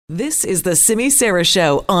This is the Simi Sara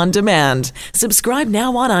Show on demand. Subscribe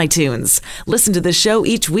now on iTunes. Listen to the show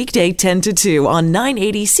each weekday 10 to 2 on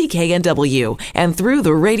 980 CKNW and through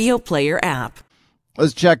the Radio Player app.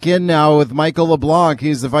 Let's check in now with Michael LeBlanc.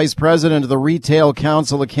 He's the Vice President of the Retail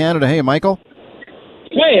Council of Canada. Hey, Michael.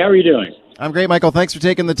 Hey, how are you doing? I'm great, Michael. Thanks for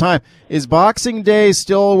taking the time. Is Boxing Day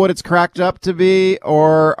still what it's cracked up to be,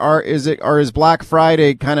 or is Black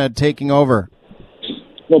Friday kind of taking over?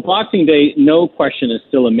 Well, Boxing Day, no question, is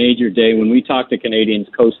still a major day. When we talk to Canadians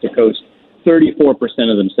coast to coast, 34%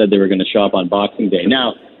 of them said they were going to shop on Boxing Day.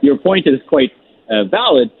 Now, your point is quite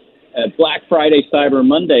valid. Black Friday, Cyber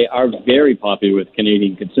Monday are very popular with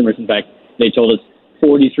Canadian consumers. In fact, they told us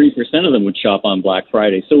 43% of them would shop on Black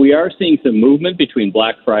Friday. So we are seeing some movement between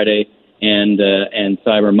Black Friday and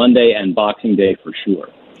Cyber Monday and Boxing Day for sure.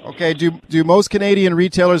 Okay, do most Canadian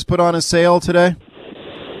retailers put on a sale today?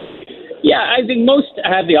 Yeah, I think most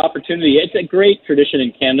have the opportunity. It's a great tradition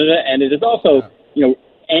in Canada, and it is also,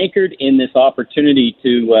 anchored in this opportunity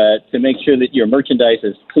to make sure that your merchandise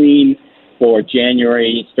is clean for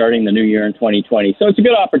January, starting the new year in 2020. So it's a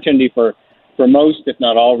good opportunity for most, if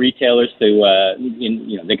not all, retailers to,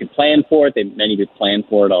 they could plan for it. Many could plan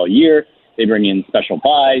for it all year. They bring in special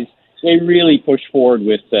buys. They really push forward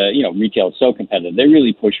with, retail is so competitive. They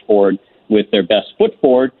really push forward with their best foot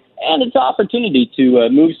forward. And it's an opportunity to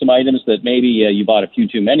move some items that maybe you bought a few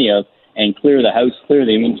too many of and clear the house, clear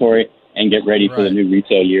the inventory, and get ready for the new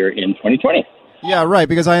retail year in 2020. Yeah, right,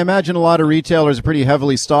 because I imagine a lot of retailers are pretty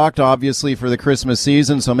heavily stocked, obviously, for the Christmas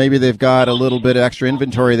season, so maybe they've got a little bit of extra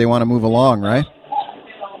inventory they want to move along, right?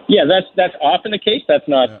 Yeah, that's often the case. That's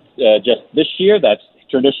not just this year. That's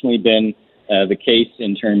traditionally been the case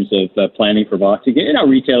in terms of planning for Boxing Day.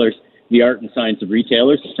 Retailers, the art and science of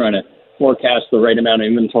retailers is trying to forecast the right amount of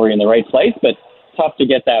inventory in the right place, but tough to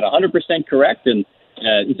get that 100% correct. And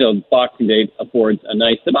so Boxing Day affords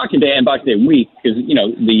the Boxing Day and Boxing Day week, because,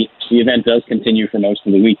 the event does continue for most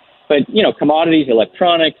of the week. But, commodities,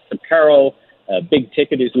 electronics, apparel, big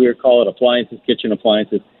ticket, as we would call it, appliances, kitchen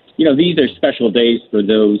appliances, these are special days for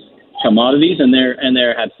those commodities, and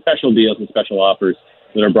they have special deals and special offers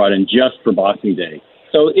that are brought in just for Boxing Day.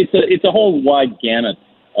 So it's a whole wide gamut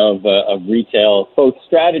of retail, both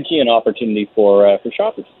strategy and opportunity for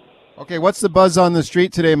shoppers. Okay, what's the buzz on the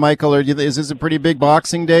street today, Michael? Is this a pretty big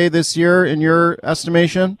Boxing Day this year, in your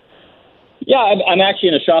estimation? Yeah, I'm actually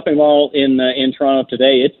in a shopping mall in Toronto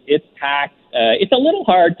today. It's packed. It's a little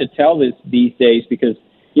hard to tell these days because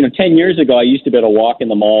 10 years ago I used to be able to walk in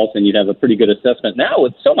the malls and you'd have a pretty good assessment. Now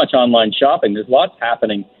with so much online shopping, there's lots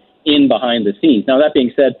happening in behind the scenes. Now that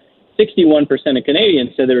being said, 61% of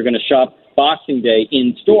Canadians said they were going to shop Boxing Day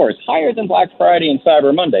in stores, higher than Black Friday and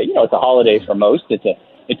Cyber Monday. It's a holiday for most. It's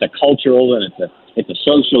a cultural and it's a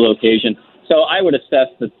social occasion. So I would assess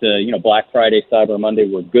that Black Friday, Cyber Monday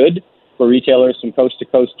were good for retailers from coast to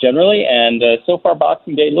coast generally, and so far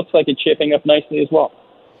Boxing Day looks like it's shaping up nicely as well.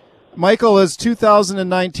 Michael, as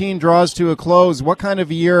 2019 draws to a close, what kind of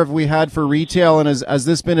a year have we had for retail, and has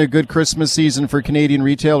this been a good Christmas season for Canadian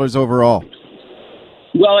retailers overall?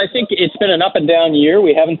 Well, I think it's been an up and down year.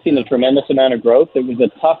 We haven't seen a tremendous amount of growth. It was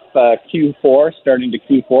a tough Q4, starting to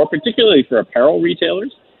Q4, particularly for apparel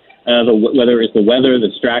retailers, whether it's the weather, the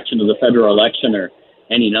distraction of the federal election, or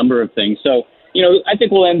any number of things. So, I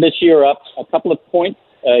think we'll end this year up a couple of points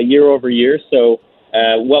year over year. So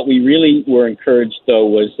what we really were encouraged, though,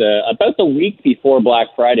 was about the week before Black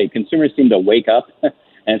Friday, consumers seemed to wake up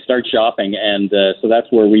and start shopping. And so that's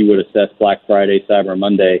where we would assess Black Friday, Cyber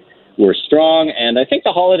Monday were strong. And I think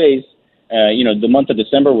the holidays, the month of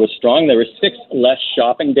December was strong. There were 6 less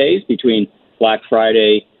shopping days between Black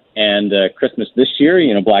Friday and Christmas this year.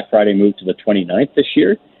 Black Friday moved to the 29th this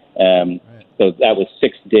year. So that was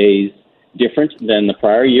 6 days different than the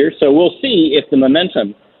prior year. So we'll see if the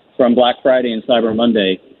momentum from Black Friday and Cyber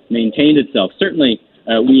Monday maintained itself. Certainly,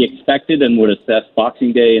 we expected and would assess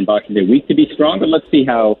Boxing Day and Boxing Day week to be strong, but let's see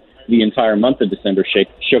how the entire month of December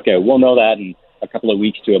shook out. We'll know that in a couple of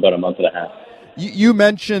weeks to about a month and a half. You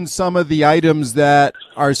mentioned some of the items that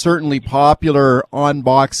are certainly popular on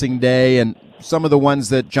Boxing Day, and some of the ones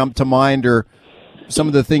that jump to mind are some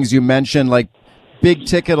of the things you mentioned, like big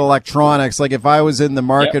ticket electronics. Like if I was in the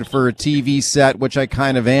market for a TV set, which I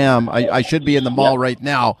kind of am, I should be in the mall right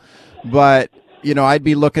now, but I'd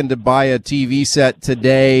be looking to buy a TV set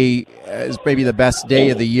today as maybe the best day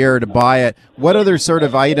of the year to buy it. What other sort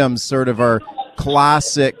of items sort of are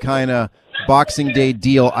classic kind of Boxing Day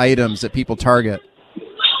deal items that people target?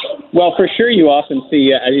 Well, for sure, you often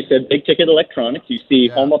see, as you said, big-ticket electronics. You see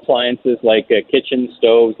home appliances like kitchen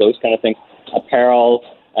stoves, those kind of things, apparel.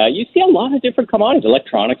 You see a lot of different commodities.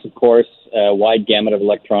 Electronics, of course, wide gamut of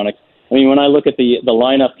electronics. I mean, when I look at the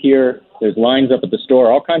lineup here, there's lines up at the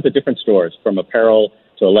store, all kinds of different stores, from apparel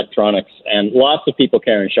to electronics, and lots of people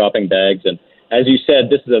carrying shopping bags. And as you said,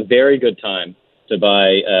 this is a very good time to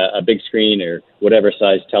buy a big screen or whatever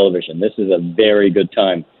size television. This is a very good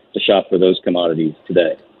time to shop for those commodities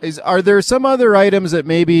today. Are there some other items that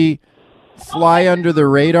maybe fly under the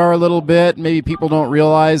radar a little bit? Maybe people don't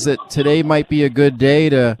realize that today might be a good day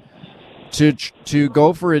to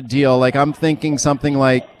go for a deal. Like, I'm thinking something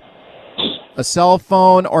like a cell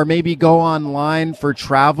phone, or maybe go online for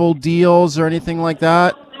travel deals or anything like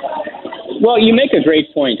that. Well, you make a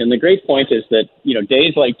great point, and the great point is that, you know,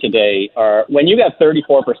 days like today are when you got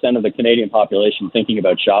 34% of the Canadian population thinking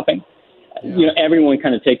about shopping. Yeah. You know, everyone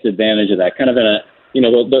kind of takes advantage of that. Kind of in a, you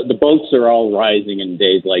know, the boats are all rising in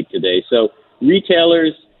days like today. So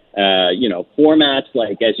retailers, you know, formats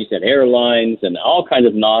like, as you said, airlines and all kinds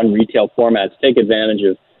of non-retail formats take advantage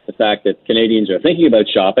of the fact that Canadians are thinking about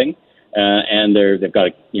shopping, and they've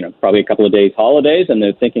got, you know, probably a couple of days holidays, and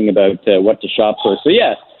they're thinking about what to shop for. So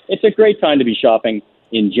yes, it's a great time to be shopping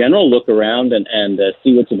in general. Look around and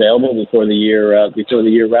see what's available before the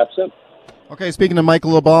year wraps up. Okay, speaking of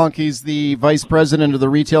Michael LeBlanc, he's the Vice President of the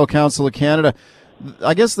Retail Council of Canada.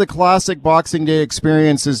 I guess the classic Boxing Day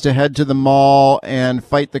experience is to head to the mall and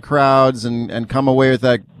fight the crowds and come away with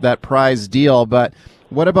that prize deal. But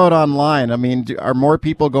what about online? I mean, are more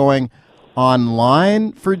people going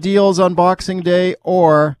online for deals on Boxing Day,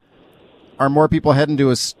 or are more people heading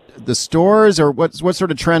to the stores, or what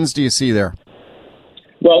sort of trends do you see there?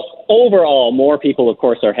 Well, overall, more people, of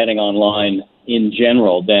course, are heading online in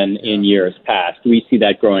general than in years past. We see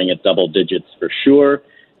that growing at double digits for sure.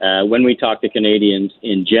 When we talk to Canadians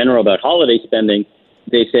in general about holiday spending,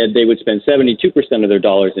 they said they would spend 72% of their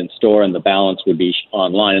dollars in store and the balance would be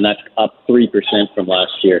online, and that's up 3% from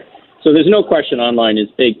last year. So there's no question online is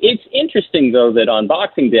big. It's interesting, though, that on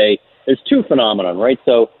Boxing Day, there's two phenomena, right?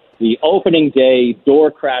 So the opening day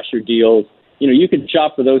door crasher deals, you know, you can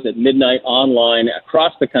shop for those at midnight online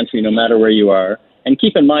across the country, no matter where you are. And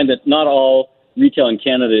keep in mind that not all retail in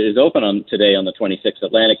Canada is open on today on the 26th.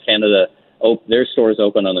 Atlantic Canada, their stores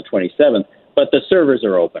open on the 27th, but the servers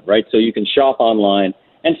are open, right? So you can shop online.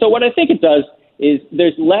 And so what I think it does is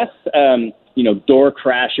there's less, door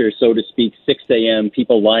crashers, so to speak, 6 a.m.,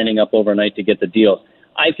 people lining up overnight to get the deals.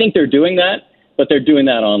 I think they're doing that, but they're doing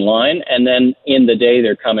that online. And then in the day,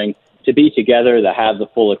 they're coming to be together, to have the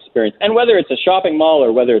full experience. And whether it's a shopping mall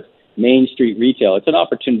or whether it's Main Street retail, it's an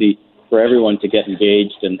opportunity for everyone to get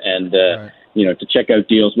engaged and right. To check out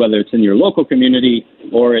deals, whether it's in your local community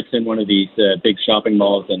or it's in one of these big shopping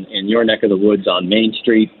malls in your neck of the woods on Main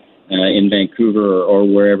Street in Vancouver or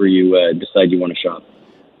wherever you decide you want to shop.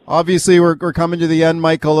 Obviously, we're coming to the end,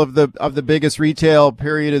 Michael, of the biggest retail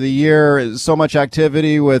period of the year. So much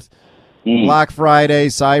activity with Black Friday,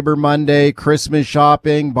 Cyber Monday, Christmas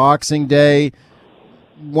shopping, Boxing Day.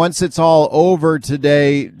 Once it's all over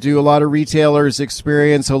today, do a lot of retailers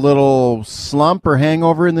experience a little slump or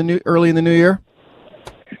hangover early in the new year?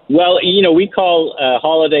 Well, we call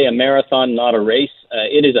holiday a marathon, not a race.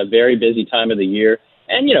 It is a very busy time of the year.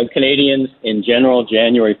 And, Canadians in general,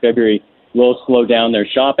 January, February, will slow down their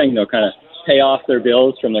shopping. They'll kind of pay off their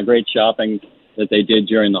bills from the great shopping that they did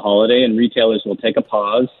during the holiday. And retailers will take a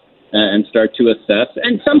pause and start to assess.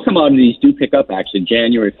 And some commodities do pick up, actually.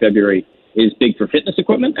 January, February is big for fitness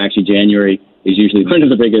equipment. Actually, January is usually one of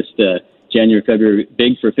the biggest, January, February,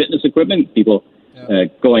 big for fitness equipment, people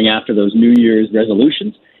going after those New Year's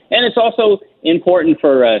resolutions. And it's also important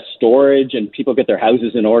for storage and people get their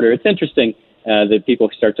houses in order. It's interesting that people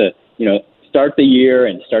start to, start the year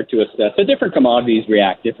and start to assess. So different commodities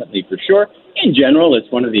react differently for sure. In general,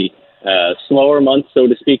 it's one of the slower months, so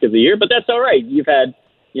to speak, of the year, but that's all right. You've had,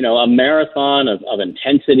 a marathon of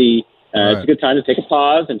intensity. Right. It's a good time to take a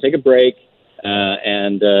pause and take a break,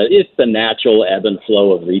 and it's the natural ebb and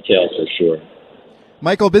flow of retail for sure.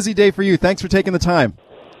 Michael, busy day for you. Thanks for taking the time.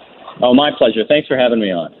 Oh, my pleasure. Thanks for having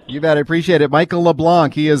me on. You bet. I appreciate it. Michael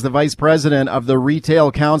LeBlanc, he is the Vice President of the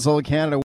Retail Council of Canada.